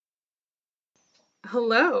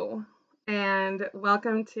Hello, and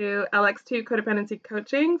welcome to LX2 Codependency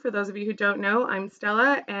Coaching. For those of you who don't know, I'm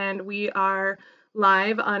Stella, and we are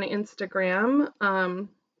live on Instagram.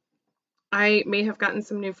 I may have gotten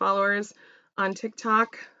some new followers on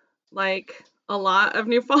TikTok, like a lot of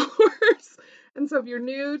new followers. And so if you're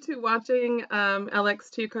new to watching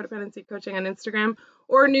LX2 Codependency Coaching on Instagram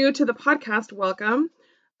or new to the podcast, welcome.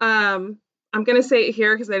 I'm going to say it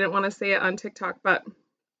here because I didn't want to say it on TikTok, but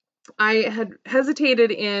I had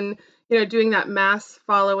hesitated in, doing that mass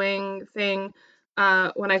following thing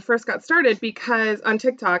when I first got started because on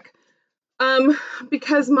TikTok,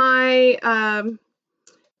 because my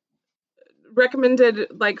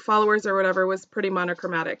recommended like followers or whatever was pretty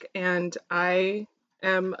monochromatic, and I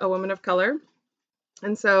am a woman of color,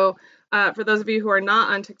 and so for those of you who are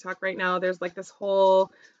not on TikTok right now, there's like this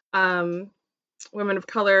whole women of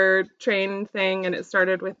color train thing, and it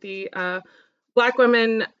started with the Black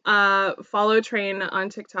women follow train on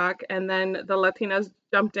TikTok, and then the Latinas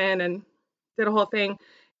jumped in and did a whole thing.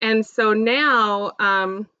 And so now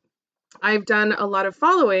I've done a lot of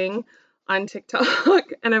following on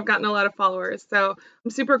TikTok, and I've gotten a lot of followers. So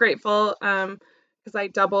I'm super grateful because I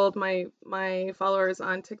doubled my followers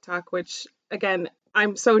on TikTok, which again,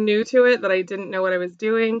 I'm so new to it that I didn't know what I was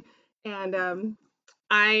doing, and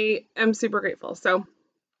I am super grateful. So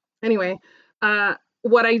anyway,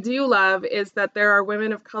 what I do love is that there are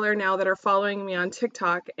women of color now that are following me on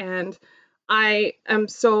TikTok, and I am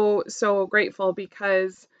so grateful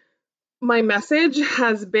because my message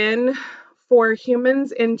has been for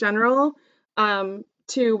humans in general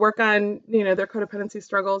to work on, their codependency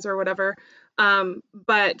struggles or whatever.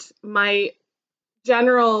 But my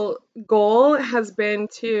general goal has been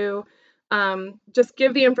to just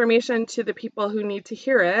give the information to the people who need to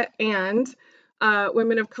hear it, and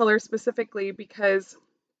women of color specifically, because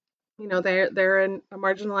they're a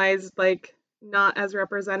marginalized, like not as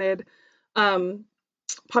represented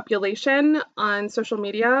population on social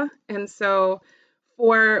media. And so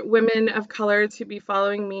for women of color to be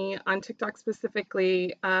following me on TikTok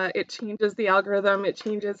specifically, it changes the algorithm, it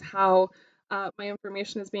changes how my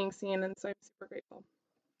information is being seen, and so I'm super grateful.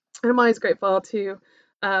 And I'm always grateful to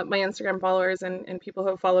my Instagram followers and people who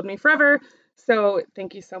have followed me forever. So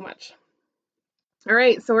thank you so much. All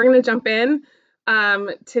right, so we're going to jump in.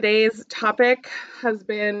 Today's topic has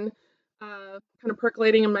been kind of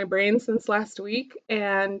percolating in my brain since last week.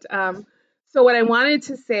 And so what I wanted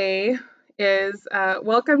to say is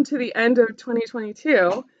welcome to the end of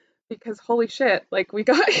 2022, because holy shit, like we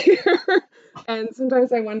got here. And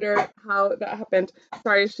sometimes I wonder how that happened.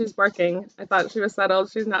 Sorry, she's barking. I thought she was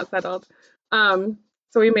settled. She's not settled.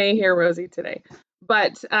 So we may hear Rosie today.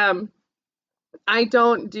 But I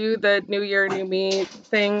don't do the New Year, New Me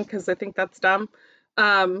thing because I think that's dumb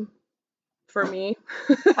for me.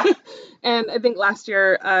 And I think last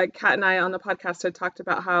year, Kat and I on the podcast had talked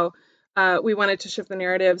about how we wanted to shift the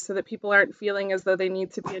narrative so that people aren't feeling as though they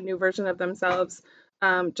need to be a new version of themselves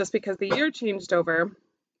just because the year changed over.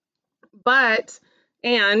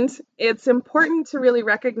 And it's important to really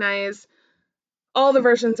recognize all the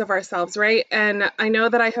versions of ourselves, right? And I know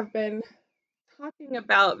that I have been talking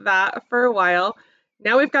about that for a while.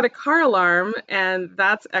 Now we've got a car alarm, and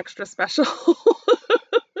that's extra special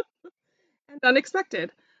and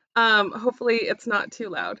unexpected. Hopefully, it's not too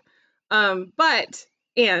loud. Sorry,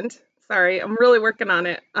 I'm really working on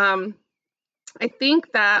it. I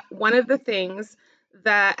think that one of the things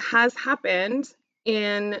that has happened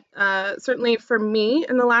in certainly for me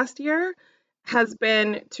in the last year has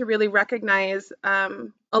been to really recognize a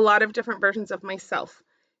lot of different versions of myself.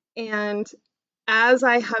 And as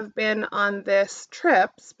I have been on this trip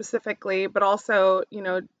specifically, but also,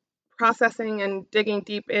 processing and digging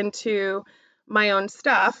deep into my own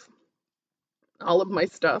stuff, all of my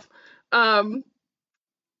stuff, I've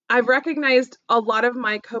recognized a lot of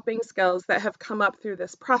my coping skills that have come up through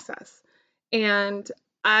this process. And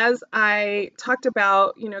as I talked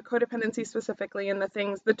about, codependency specifically and the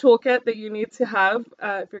toolkit that you need to have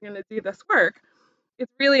if you're going to do this work,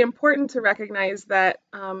 it's really important to recognize that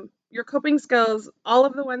your coping skills, all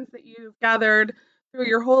of the ones that you've gathered through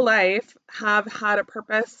your whole life, have had a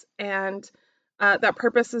purpose, and that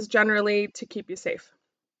purpose is generally to keep you safe.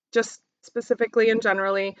 Just specifically and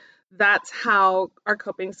generally, that's how our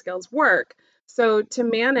coping skills work. So to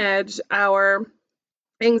manage our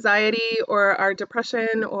anxiety or our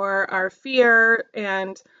depression or our fear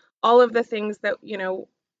and all of the things that,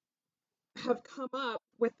 have come up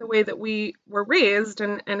with the way that we were raised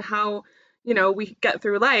and how, we get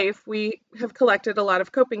through life, we have collected a lot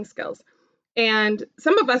of coping skills. And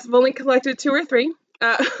some of us have only collected 2 or 3,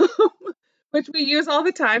 which we use all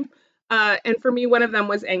the time. And for me, one of them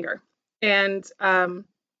was anger. And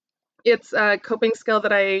it's a coping skill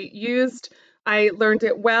that I used. I learned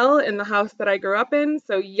it well in the house that I grew up in.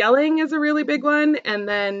 So yelling is a really big one. And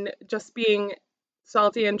then just being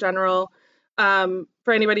salty in general.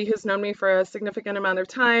 For anybody who's known me for a significant amount of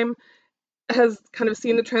time, has kind of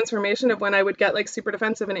seen the transformation of when I would get like super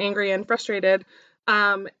defensive and angry and frustrated.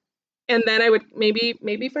 And then I would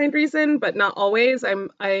maybe find reason, but not always.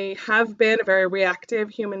 I have been a very reactive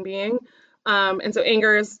human being. And so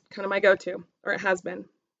anger is kind of my go-to, or it has been.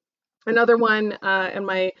 Another one, and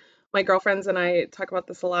my girlfriends and I talk about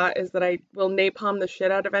this a lot, is that I will napalm the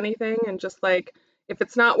shit out of anything, and just like if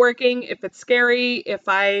it's not working, if it's scary, if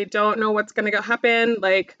I don't know what's gonna happen,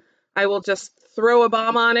 like I will just throw a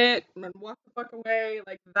bomb on it and walk the fuck away.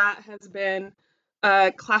 Like that has been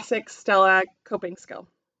a classic Stella coping skill.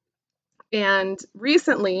 And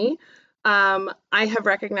recently, I have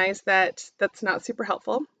recognized that that's not super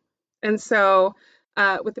helpful. And so,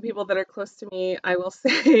 with the people that are close to me, I will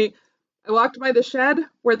say, I walked by the shed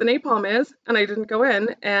where the napalm is, and I didn't go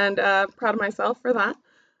in, and proud of myself for that.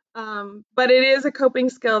 But it is a coping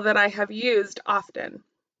skill that I have used often.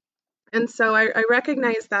 And so I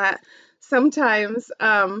recognize that sometimes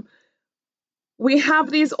we have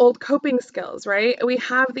these old coping skills, right? We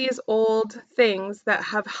have these old things that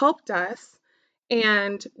have helped us,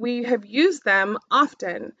 and we have used them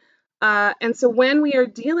often. And so when we are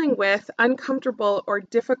dealing with uncomfortable or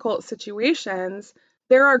difficult situations,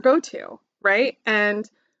 they're our go to, right? And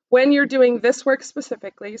when you're doing this work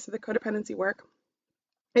specifically, so the codependency work,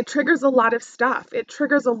 it triggers a lot of stuff. It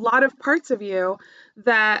triggers a lot of parts of you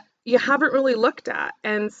that you haven't really looked at.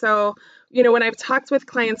 And so, when I've talked with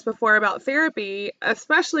clients before about therapy,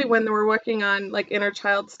 especially when we're working on like inner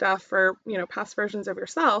child stuff or, past versions of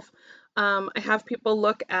yourself, I have people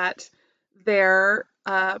look at their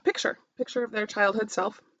picture of their childhood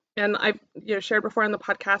self. And I've shared before on the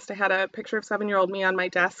podcast, I had a picture of 7-year-old me on my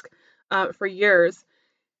desk for years.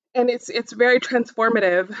 And it's very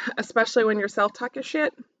transformative, especially when your self-talk is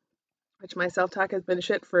shit, which my self-talk has been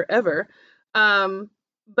shit forever.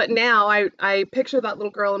 But now I picture that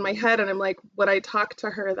little girl in my head and I'm like, would I talk to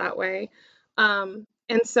her that way? And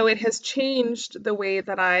so it has changed the way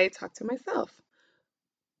that I talk to myself.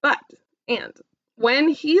 And when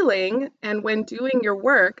healing and when doing your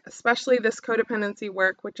work, especially this codependency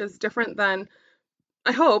work, which is different than,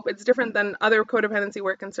 I hope it's different than other codependency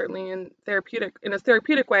work, and certainly in a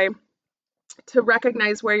therapeutic way, to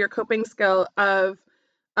recognize where your coping skill of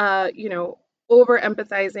over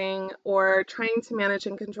empathizing or trying to manage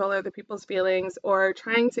and control other people's feelings or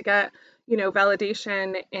trying to get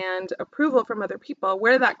validation and approval from other people,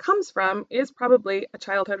 where that comes from is probably a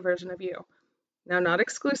childhood version of you. Now, not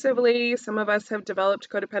exclusively. Some of us have developed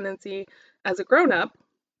codependency as a grown-up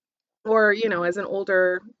or as an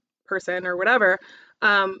older person or whatever,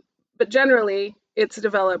 but generally it's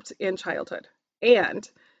developed in childhood. And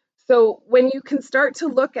so when you can start to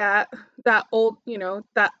look at that old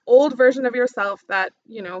version of yourself, that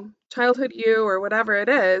childhood you or whatever it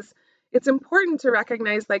is, it's important to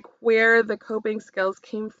recognize like where the coping skills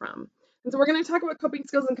came from. And so we're going to talk about coping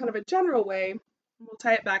skills in kind of a general way. We'll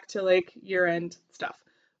tie it back to like year-end stuff,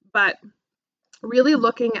 but really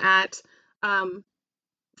looking at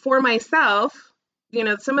for myself,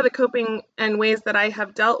 some of the coping and ways that I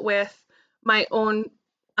have dealt with my own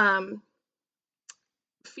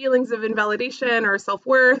feelings of invalidation or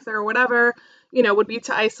self-worth or whatever, would be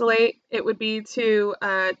to isolate. It would be to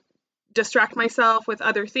distract myself with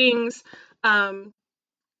other things. My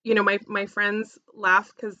friends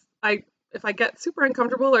laugh because if I get super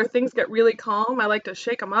uncomfortable or things get really calm, I like to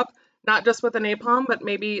shake them up, not just with a napalm, but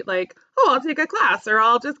maybe like, oh, I'll take a class, or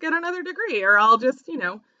I'll just get another degree, or I'll just,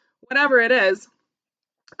 whatever it is.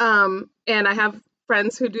 And I have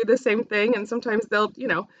friends who do the same thing, and sometimes they'll,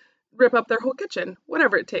 rip up their whole kitchen,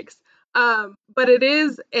 whatever it takes. But it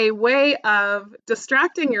is a way of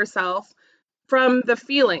distracting yourself from the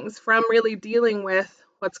feelings, from really dealing with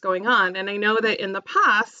what's going on. And I know that in the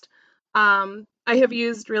past, I have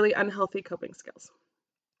used really unhealthy coping skills.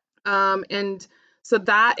 And so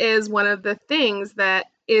that is one of the things that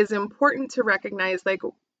is important to recognize, like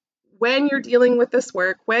when you're dealing with this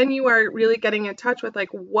work, when you are really getting in touch with like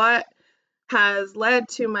what has led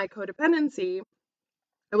to my codependency,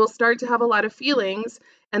 I will start to have a lot of feelings,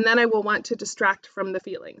 and then I will want to distract from the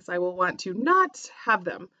feelings. I will want to not have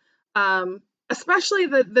them, especially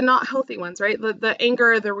the not healthy ones, right? The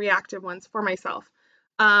anger, the reactive ones for myself.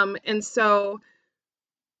 And so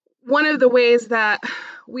one of the ways that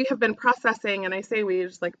we have been processing, and I say we,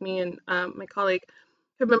 just like me and my colleague,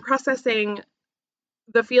 have been processing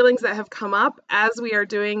the feelings that have come up as we are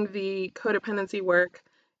doing the codependency work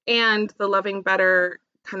and the Loving Better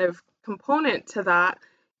kind of component to that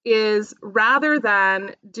is rather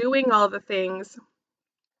than doing all the things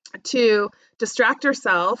to distract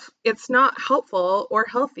yourself, it's not helpful or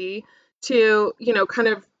healthy to, kind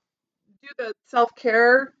of do the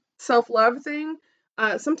self-care, self-love thing.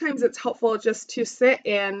 Sometimes it's helpful just to sit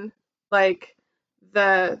in like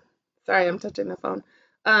sorry, I'm touching the phone,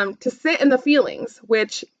 to sit in the feelings,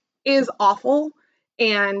 which is awful.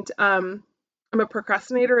 And I'm a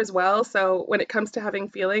procrastinator as well. So when it comes to having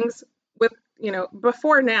feelings with,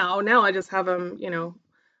 before now I just have them,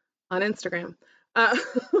 on Instagram. Uh,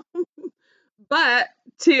 but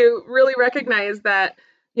to really recognize that,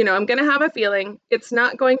 I'm going to have a feeling, it's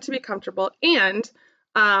not going to be comfortable, and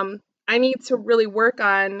I need to really work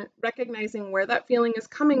on recognizing where that feeling is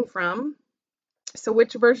coming from. So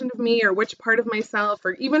which version of me or which part of myself,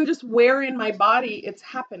 or even just where in my body it's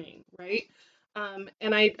happening, right?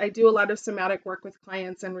 And I do a lot of somatic work with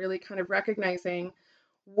clients and really kind of recognizing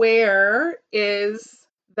where is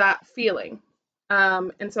that feeling.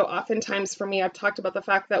 And so oftentimes for me, I've talked about the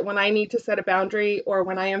fact that when I need to set a boundary or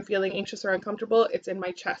when I am feeling anxious or uncomfortable, it's in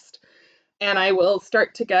my chest. And I will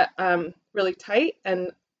start to get really tight.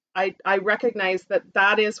 And I recognize that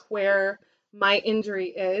that is where my injury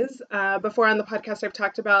is. Before on the podcast, I've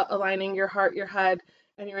talked about aligning your heart, your head,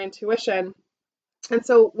 and your intuition. And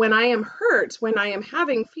so when I am hurt, when I am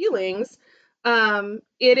having feelings,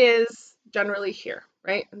 it is generally here,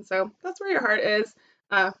 right? And so that's where your heart is.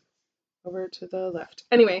 Over to the left.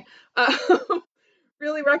 Anyway,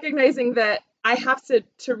 really recognizing that I have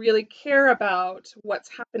to really care about what's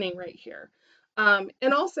happening right here.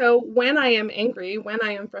 And also, when I am angry, when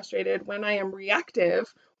I am frustrated, when I am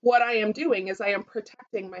reactive, what I am doing is I am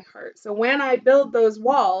protecting my heart. So when I build those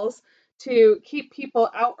walls to keep people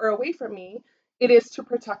out or away from me, it is to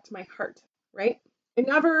protect my heart, right?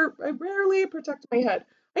 I rarely protect my head.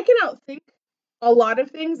 I can outthink a lot of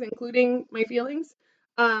things, including my feelings.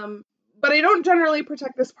 But I don't generally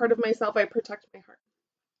protect this part of myself. I protect my heart.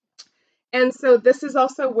 And so this is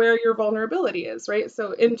also where your vulnerability is, right?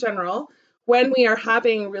 So in general, when we are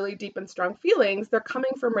having really deep and strong feelings, they're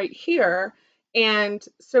coming from right here. And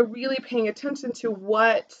so really paying attention to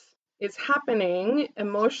what is happening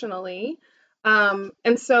emotionally. And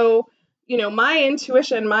so, my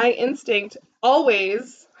intuition, my instinct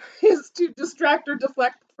always is to distract or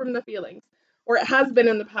deflect from the feelings, or it has been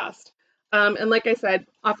in the past. And like I said,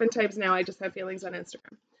 oftentimes now I just have feelings on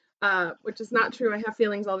Instagram, which is not true. I have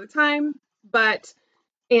feelings all the time,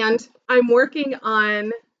 and I'm working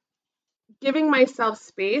on giving myself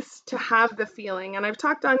space to have the feeling. And I've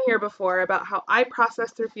talked on here before about how I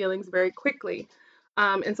process through feelings very quickly.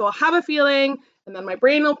 And so I'll have a feeling, and then my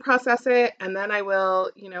brain will process it, and then I will,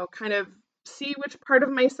 kind of see which part of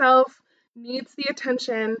myself needs the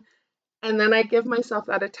attention, and then I give myself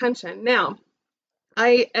that attention. Now,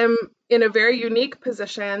 I am in a very unique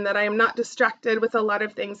position that I am not distracted with a lot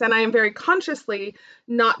of things, and I am very consciously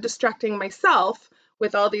not distracting myself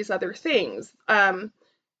with all these other things.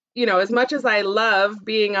 As much as I love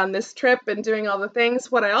being on this trip and doing all the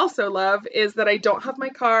things, what I also love is that I don't have my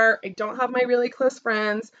car, I don't have my really close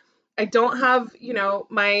friends, I don't have,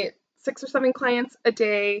 my 6 or 7 clients a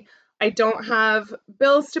day, I don't have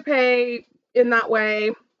bills to pay in that way.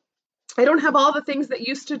 I don't have all the things that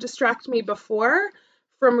used to distract me before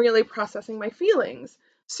from really processing my feelings.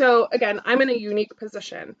 So again, I'm in a unique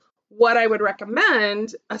position. What I would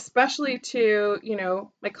recommend, especially to,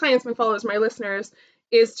 my clients, my followers, my listeners,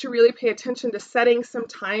 is to really pay attention to setting some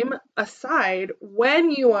time aside when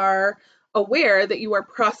you are aware that you are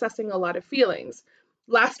processing a lot of feelings.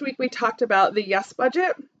 Last week we talked about the yes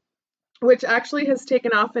budget, which actually has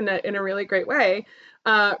taken off in a really great way,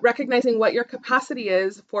 recognizing what your capacity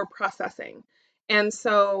is for processing. And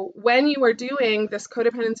so when you are doing this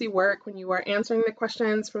codependency work, when you are answering the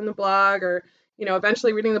questions from the blog, or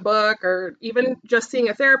eventually reading the book, or even just seeing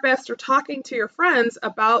a therapist or talking to your friends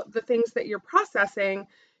about the things that you're processing,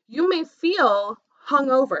 you may feel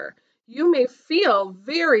hungover. You may feel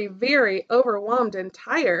very, very overwhelmed and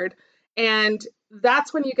tired. And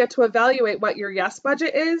that's when you get to evaluate what your yes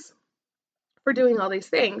budget is for doing all these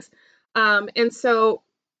things. And so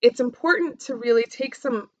it's important to really take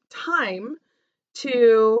some time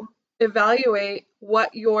to evaluate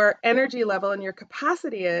what your energy level and your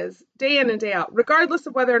capacity is day in and day out, regardless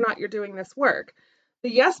of whether or not you're doing this work.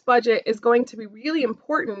 The yes budget is going to be really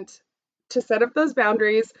important to set up those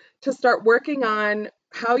boundaries, to start working on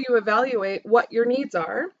how you evaluate what your needs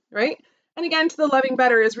are, right? And again, to the loving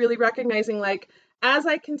better is really recognizing, like, as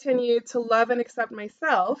I continue to love and accept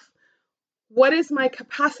myself, what is my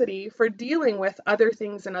capacity for dealing with other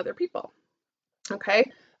things and other people?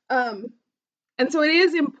 Okay. And so it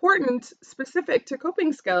is important, specific to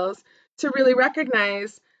coping skills, to really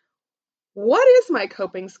recognize, what is my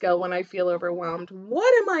coping skill when I feel overwhelmed?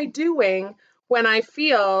 What am I doing when I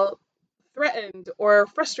feel threatened or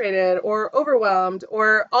frustrated or overwhelmed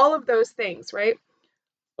or all of those things, right?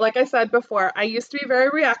 Like I said before, I used to be very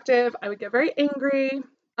reactive. I would get very angry,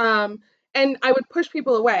 and I would push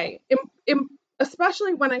people away,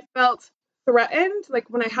 especially when I felt threatened, like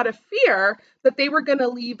when I had a fear that they were going to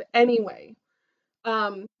leave anyway.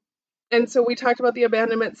 Um, and so we talked about the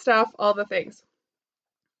abandonment stuff, all the things.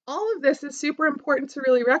 All of this is super important to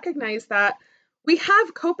really recognize that we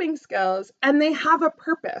have coping skills and they have a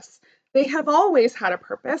purpose. They have always had a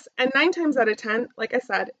purpose. And 9 times out of 10, like I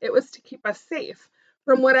said, it was to keep us safe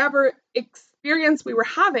from whatever experience we were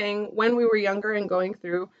having when we were younger and going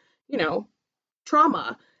through,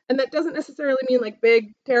 trauma. And that doesn't necessarily mean like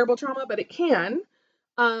big, terrible trauma, but it can.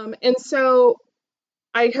 And so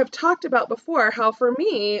I have talked about before how for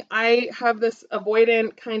me, I have this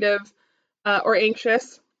avoidant kind of or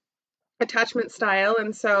anxious attachment style.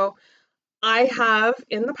 And so I have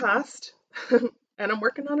in the past, and I'm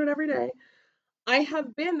working on it every day, I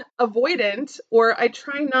have been avoidant, or I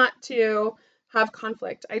try not to have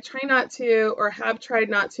conflict. I try not to, or have tried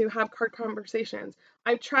not to, have hard conversations.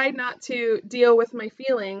 I've tried not to deal with my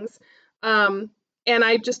feelings, and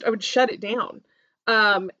I would shut it down.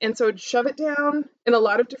 And so I'd shove it down in a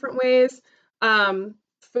lot of different ways.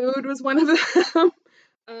 Food was one of them.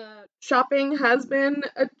 Shopping has been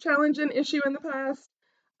a challenge and issue in the past.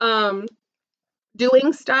 Um,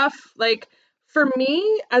 Doing stuff like, for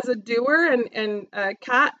me as a doer, and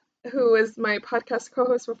Kat, who is my podcast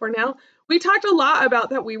co-host before now, we talked a lot about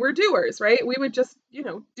that we were doers, right? We would just,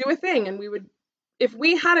 do a thing, and we would, if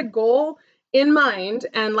we had a goal in mind,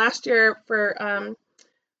 and last year for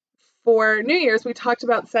New Year's, we talked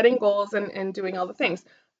about setting goals and doing all the things.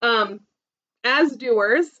 As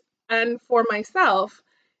doers, and for myself,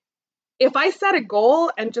 if I set a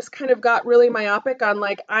goal and just kind of got really myopic on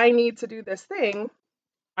like, I need to do this thing,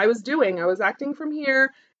 I was acting from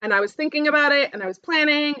here, and I was thinking about it, and I was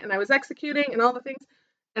planning, and I was executing, and all the things,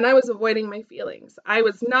 and I was avoiding my feelings. I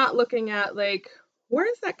was not looking at like, where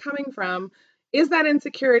is that coming from? Is that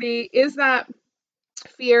insecurity? Is that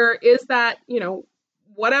fear? Is that,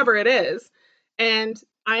 whatever it is? And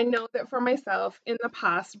I know that for myself in the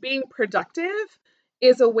past, being productive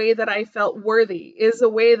is a way that I felt worthy, is a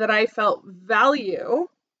way that I felt value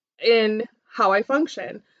in how I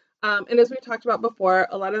function. And as we talked about before,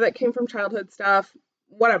 a lot of that came from childhood stuff,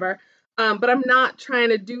 whatever. But I'm not trying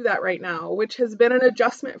to do that right now, which has been an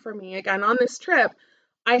adjustment for me. Again, on this trip,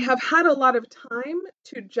 I have had a lot of time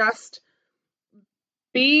to just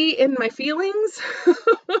be in my feelings,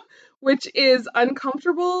 which is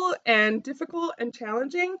uncomfortable and difficult and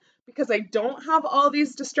challenging because I don't have all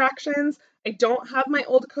these distractions. I don't have my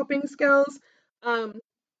old coping skills.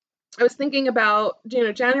 I was thinking about,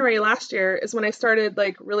 January last year is when I started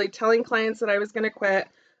like really telling clients that I was going to quit.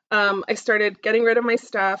 I started getting rid of my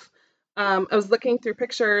stuff. I was looking through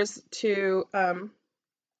pictures to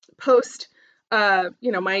post,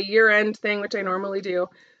 my year-end thing, which I normally do.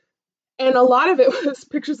 And a lot of it was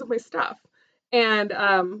pictures of my stuff. And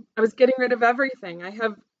I was getting rid of everything. I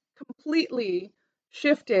have completely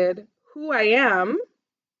shifted who I am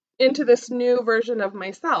into this new version of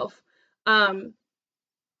myself.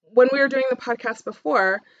 When we were doing the podcast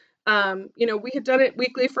before, we had done it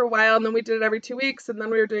weekly for a while, and then we did it every 2 weeks, and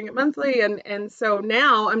then we were doing it monthly. And so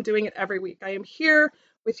now I'm doing it every week. I am here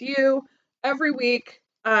with you every week.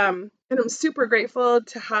 And I'm super grateful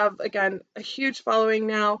to have, again, a huge following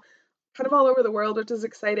now, kind of all over the world, which is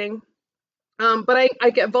exciting. But I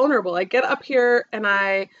get vulnerable. I get up here and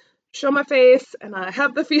I show my face and I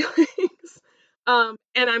have the feelings. And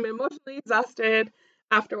I'm emotionally exhausted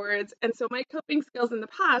afterwards. And so my coping skills in the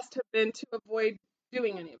past have been to avoid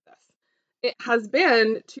doing any of this. It has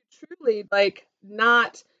been to truly like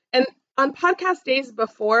not, and on podcast days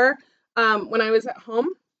before, when I was at home,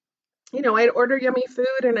 I'd order yummy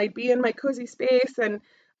food and I'd be in my cozy space, and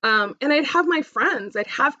I'd have my friends, I'd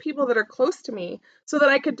have people that are close to me so that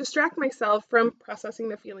I could distract myself from processing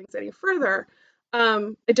the feelings any further.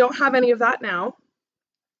 I don't have any of that now,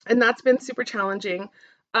 and that's been super challenging.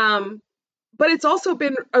 But it's also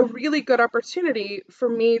been a really good opportunity for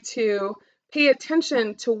me to pay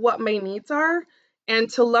attention to what my needs are and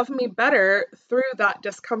to love me better through that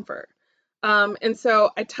discomfort. And so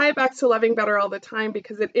I tie it back to loving better all the time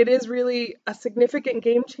because it is really a significant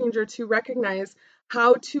game changer to recognize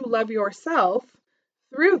how to love yourself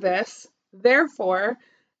through this. Therefore,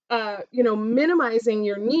 minimizing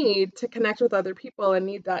your need to connect with other people and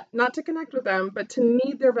need that, not to connect with them, but to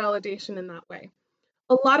need their validation in that way.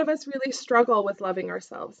 a lot of us really struggle with loving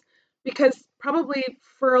ourselves because probably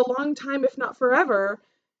for a long time, if not forever,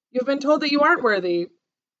 you've been told that you aren't worthy,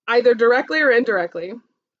 either directly or indirectly.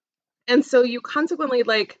 And so you consequently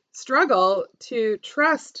like struggle to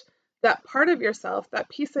trust that part of yourself, that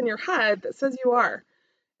piece in your head that says you are.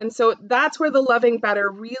 And so that's where the loving better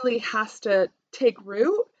really has to take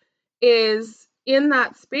root, is in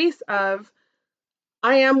that space of,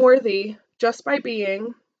 I am worthy just by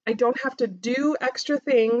being. I don't have to do extra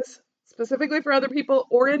things specifically for other people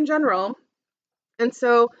or in general. And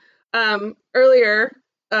so earlier,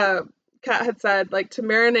 Kat had said, like, to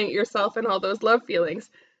marinate yourself in all those love feelings.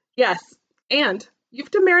 Yes. And you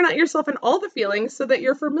have to marinate yourself in all the feelings so that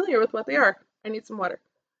you're familiar with what they are. I need some water.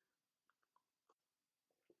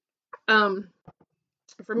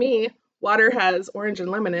 For me, water has orange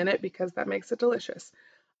and lemon in it because that makes it delicious.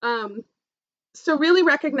 So really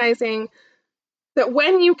recognizing that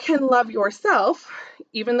when you can love yourself,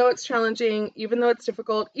 even though it's challenging, even though it's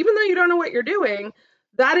difficult, even though you don't know what you're doing,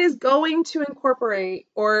 that is going to incorporate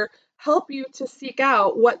or help you to seek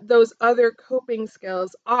out what those other coping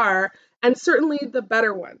skills are, and certainly the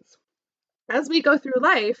better ones. As we go through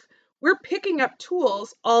life, we're picking up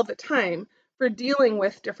tools all the time for dealing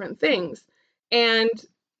with different things. And,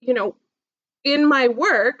 you know, in my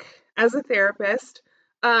work as a therapist,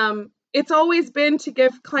 it's always been to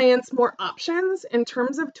give clients more options in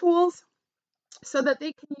terms of tools so that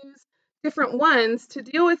they can use different ones to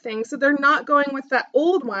deal with things. So they're not going with that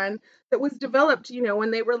old one that was developed,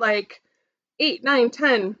 when they were like 8, 9,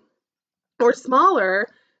 10 or smaller,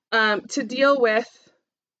 to deal with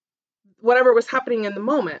whatever was happening in the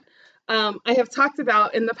moment. I have talked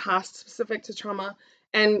about in the past, specific to trauma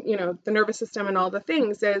and, the nervous system and all the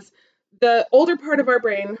things, is the older part of our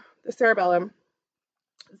brain, the cerebellum,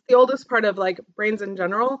 the oldest part of like brains in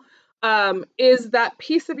general, is that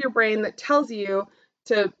piece of your brain that tells you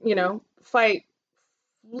to, fight,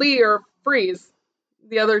 flee, or freeze.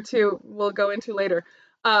 The other two we'll go into later.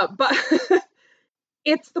 But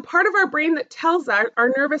it's the part of our brain that tells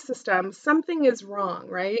our nervous system something is wrong,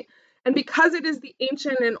 right? And because it is the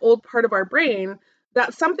ancient and old part of our brain,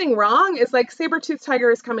 that something wrong is like saber-toothed tiger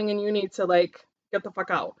is coming and you need to like get the fuck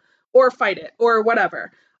out or fight it or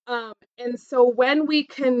whatever. And so when we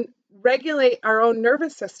can regulate our own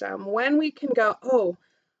nervous system, when we can go, oh,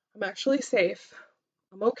 I'm actually safe,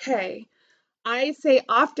 I'm okay. I say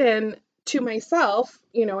often to myself,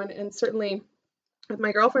 and certainly with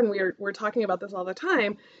my girlfriend, we're talking about this all the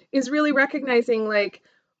time, is really recognizing like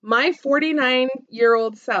my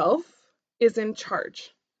 49-year-old self is in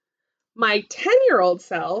charge. My 10-year-old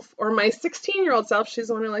self or my 16-year-old self, she's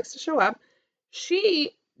the one who likes to show up,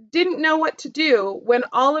 she didn't know what to do when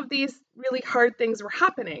all of these really hard things were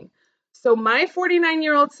happening. So my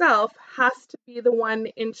 49-year-old self has to be the one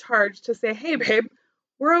in charge to say, hey, babe,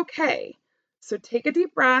 we're okay. So take a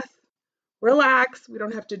deep breath, relax. We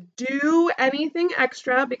don't have to do anything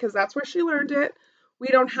extra because that's where she learned it. We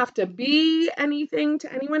don't have to be anything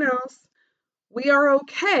to anyone else. We are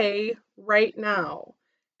okay right now.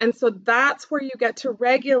 And so that's where you get to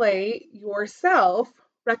regulate yourself,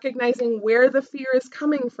 recognizing where the fear is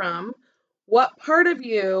coming from, what part of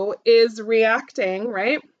you is reacting,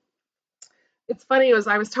 right? It's funny, as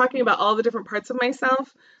I was talking about all the different parts of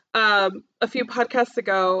myself a few podcasts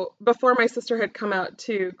ago, before my sister had come out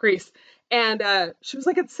to Greece, and she was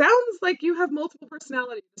like, it sounds like you have multiple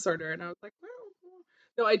personality disorder. And I was like, well,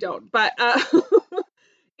 no, I don't. But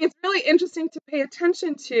it's really interesting to pay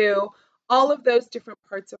attention to all of those different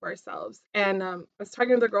parts of ourselves. And I was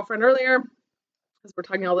talking with a girlfriend earlier, because we're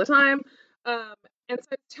talking all the time. And so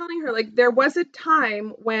I was telling her, like, there was a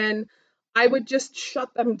time when I would just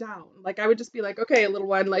shut them down. Like, I would just be like, okay, little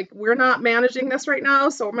one, like, we're not managing this right now,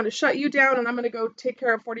 so I'm going to shut you down and I'm going to go take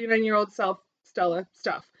care of 49-year-old self, Stella,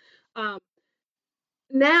 stuff.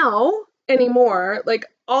 Now, anymore, like,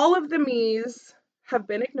 all of the me's have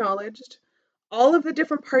been acknowledged. All of the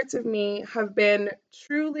different parts of me have been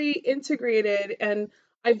truly integrated, and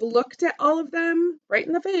I've looked at all of them right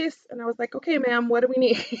in the face, and I was like, okay, ma'am, what do we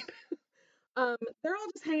need? They're all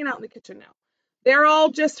just hanging out in the kitchen now. They're all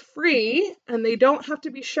just free, and they don't have to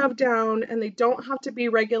be shoved down, and they don't have to be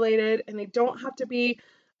regulated, and they don't have to be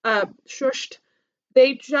shushed.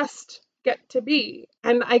 They just get to be.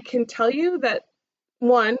 And I can tell you that,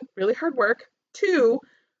 one, really hard work, two,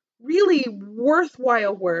 really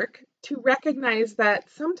worthwhile work to recognize that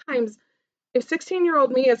sometimes if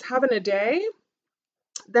 16-year-old me is having a day,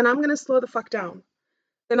 then I'm going to slow the fuck down.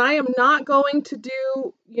 Then I am not going to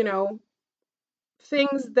do,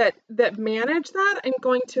 things that manage that. I'm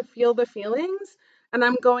going to feel the feelings, and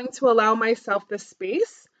I'm going to allow myself the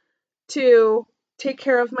space to take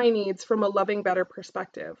care of my needs from a loving, better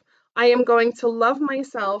perspective. I am going to love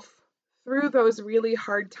myself through those really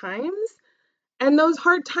hard times. And those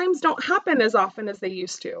hard times don't happen as often as they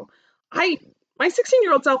used to. My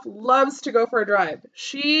 16-year-old self loves to go for a drive.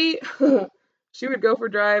 She she would go for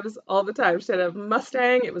drives all the time. She had a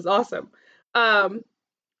Mustang. It was awesome. I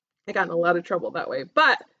got in a lot of trouble that way,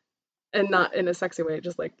 and not in a sexy way,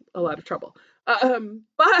 just like a lot of trouble. But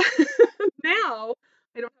now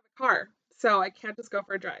I don't have a car, so I can't just go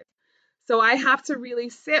for a drive. So I have to really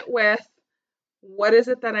sit with what is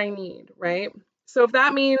it that I need, right? So if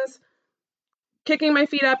that means kicking my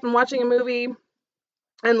feet up and watching a movie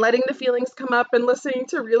and letting the feelings come up and listening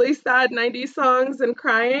to really sad 90s songs and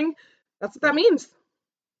crying, that's what that means.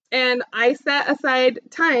 And I set aside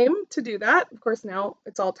time to do that. Of course, now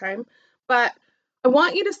it's all time. But I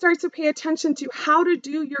want you to start to pay attention to how to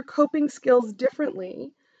do your coping skills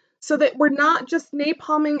differently so that we're not just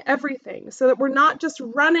napalming everything, so that we're not just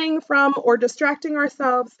running from or distracting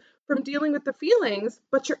ourselves from dealing with the feelings,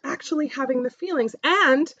 but you're actually having the feelings.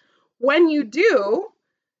 And when you do,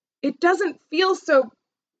 it doesn't feel so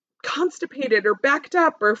constipated or backed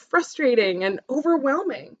up or frustrating and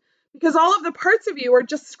overwhelming because all of the parts of you are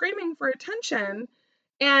just screaming for attention,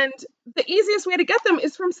 and the easiest way to get them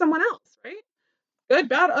is from someone else, right? Good,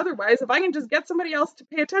 bad, otherwise. If I can just get somebody else to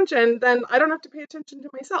pay attention, then I don't have to pay attention to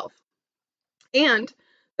myself. And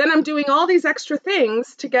then I'm doing all these extra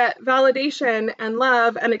things to get validation and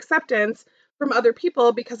love and acceptance from other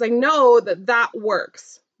people because I know that that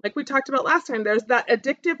works. Like we talked about last time, there's that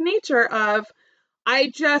addictive nature of I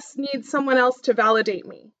just need someone else to validate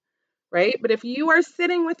me, right? But if you are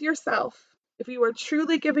sitting with yourself, if you are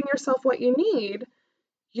truly giving yourself what you need,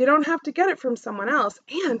 you don't have to get it from someone else,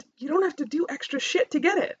 and you don't have to do extra shit to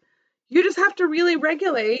get it. You just have to really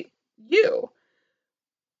regulate you.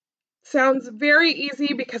 Sounds very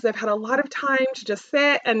easy because I've had a lot of time to just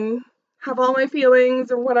sit and have all my feelings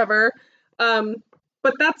or whatever.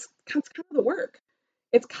 But that's kind of the work.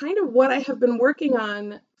 It's kind of what I have been working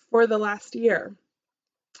on for the last year.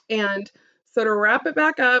 And so to wrap it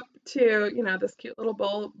back up to, this cute little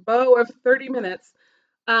bow of 30 minutes,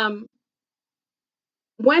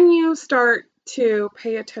 when you start to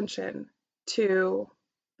pay attention to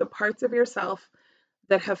the parts of yourself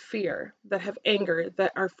that have fear, that have anger,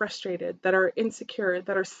 that are frustrated, that are insecure,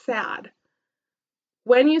 that are sad,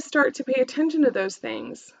 when you start to pay attention to those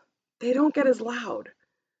things, they don't get as loud.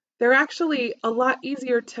 They're actually a lot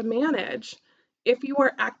easier to manage if you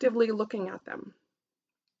are actively looking at them.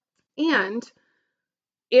 And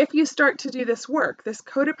if you start to do this work, this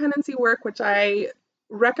codependency work, which I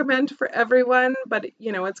recommend for everyone, but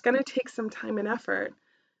it's going to take some time and effort,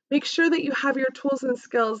 make sure that you have your tools and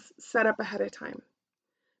skills set up ahead of time.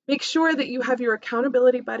 Make sure that you have your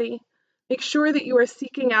accountability buddy. Make sure that you are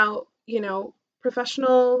seeking out,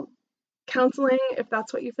 professional counseling if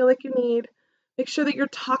that's what you feel like you need. Make sure that you're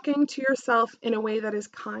talking to yourself in a way that is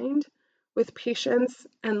kind, with patience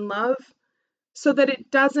and love, so that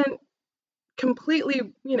it doesn't completely,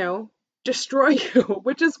 destroy you,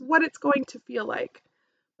 which is what it's going to feel like.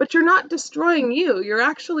 But you're not destroying you. You're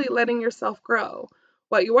actually letting yourself grow.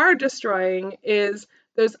 What you are destroying is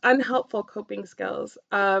those unhelpful coping skills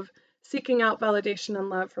of seeking out validation and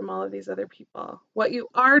love from all of these other people. What you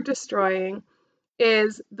are destroying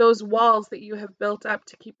is those walls that you have built up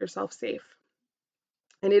to keep yourself safe.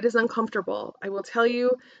 And it is uncomfortable. I will tell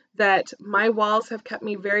you that my walls have kept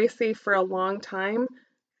me very safe for a long time,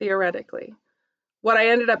 theoretically. What I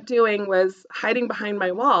ended up doing was hiding behind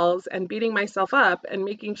my walls and beating myself up and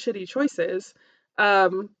making shitty choices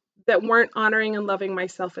that weren't honoring and loving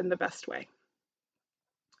myself in the best way.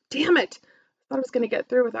 Damn it. I thought I was going to get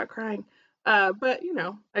through without crying. But,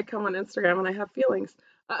 I come on Instagram and I have feelings.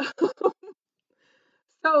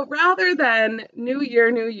 So rather than new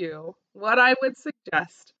year, new you, what I would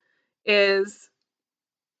suggest is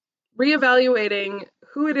reevaluating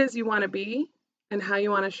who it is you want to be and how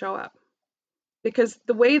you want to show up. Because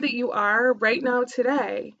the way that you are right now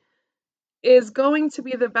today is going to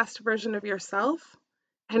be the best version of yourself.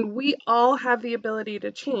 And we all have the ability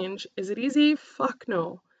to change. Is it easy? Fuck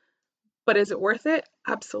no. But is it worth it?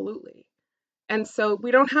 Absolutely. And so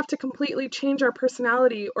we don't have to completely change our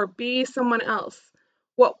personality or be someone else.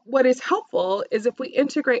 What is helpful is if we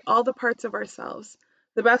integrate all the parts of ourselves,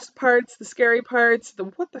 the best parts, the scary parts, the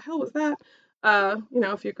what the hell was that?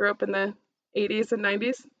 If you grew up in the 80s and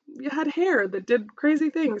 90s, you had hair that did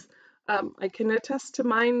crazy things. I can attest to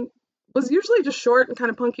mine was usually just short and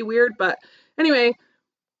kind of punky weird, but anyway,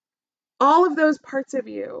 all of those parts of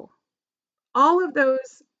you, all of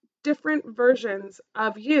those different versions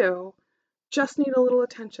of you just need a little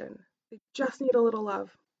attention. They just need a little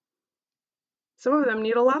love. Some of them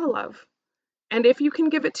need a lot of love. And if you can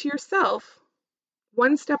give it to yourself,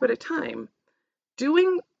 one step at a time,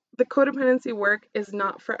 doing the codependency work is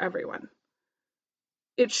not for everyone.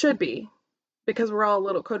 It should be, because we're all a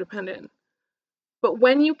little codependent. But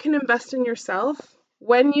when you can invest in yourself,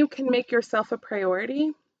 when you can make yourself a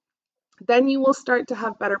priority, then you will start to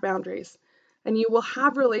have better boundaries and you will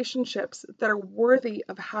have relationships that are worthy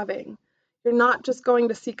of having. You're not just going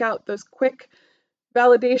to seek out those quick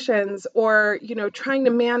validations or, trying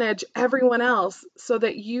to manage everyone else so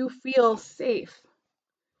that you feel safe.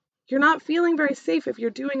 You're not feeling very safe if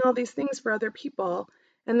you're doing all these things for other people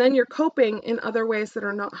and then you're coping in other ways that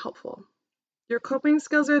are not helpful. Your coping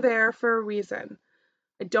skills are there for a reason.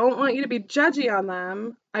 I don't want you to be judgy on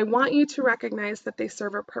them. I want you to recognize that they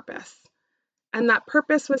serve a purpose. And that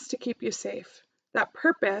purpose was to keep you safe. That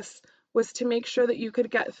purpose was to make sure that you could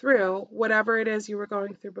get through whatever it is you were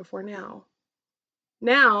going through before now.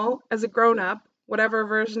 Now, as a grown-up, whatever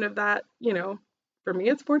version of that, for me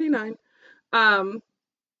it's 49,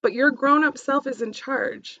 but your grown-up self is in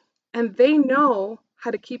charge, and they know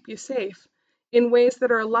how to keep you safe in ways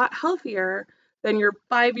that are a lot healthier than your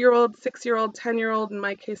 5-year-old, 6-year-old, 10-year-old, in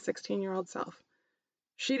my case, 16-year-old self.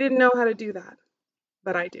 She didn't know how to do that,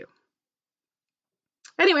 but I do.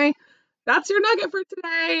 Anyway, that's your nugget for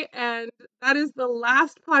today, and that is the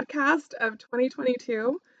last podcast of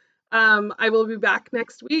 2022. I will be back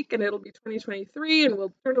next week, and it'll be 2023, and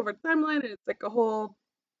we'll turn over the timeline, and it's like a whole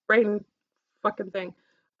brain fucking thing.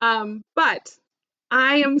 But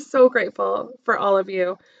I am so grateful for all of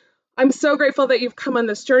you. I'm so grateful that you've come on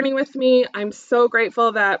this journey with me. I'm so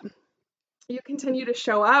grateful that you continue to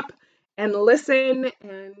show up and listen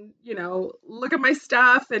and, look at my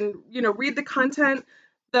stuff and, read the content.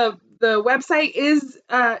 The website is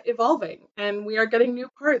evolving and we are getting new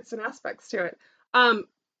parts and aspects to it.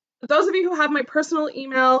 Those of you who have my personal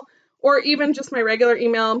email or even just my regular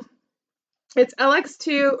email, it's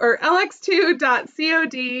lx2 or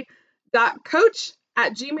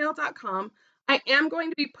lx2.cod.coach@gmail.com. I am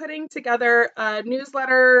going to be putting together a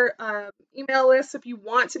newsletter email list. If you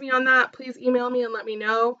want to be on that, please email me and let me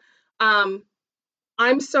know. I'm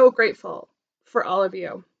so grateful for all of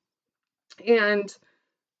you. And,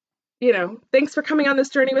 thanks for coming on this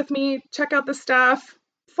journey with me. Check out the stuff.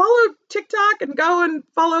 Follow TikTok and go and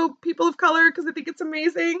follow People of Color because I think it's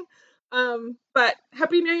amazing. But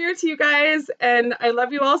Happy New Year to you guys, and I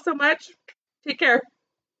love you all so much. Take care.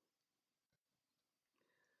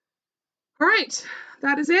 All right,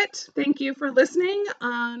 that is it. Thank you for listening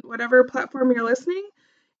on whatever platform you're listening,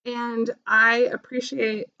 and I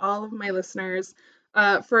appreciate all of my listeners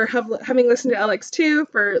for having listened to LX2,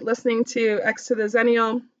 for listening to X to the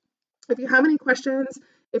Zennial. If you have any questions,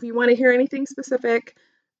 if you want to hear anything specific,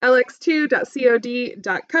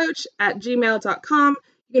 lx2.cod.coach@gmail.com.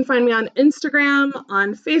 You can find me on Instagram,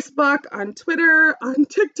 on Facebook, on Twitter, on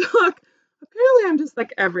TikTok. Apparently, I'm just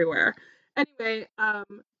like everywhere. Anyway,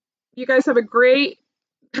 you guys have a great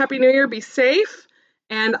Happy New Year. Be safe,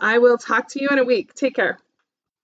 and I will talk to you in a week. Take care.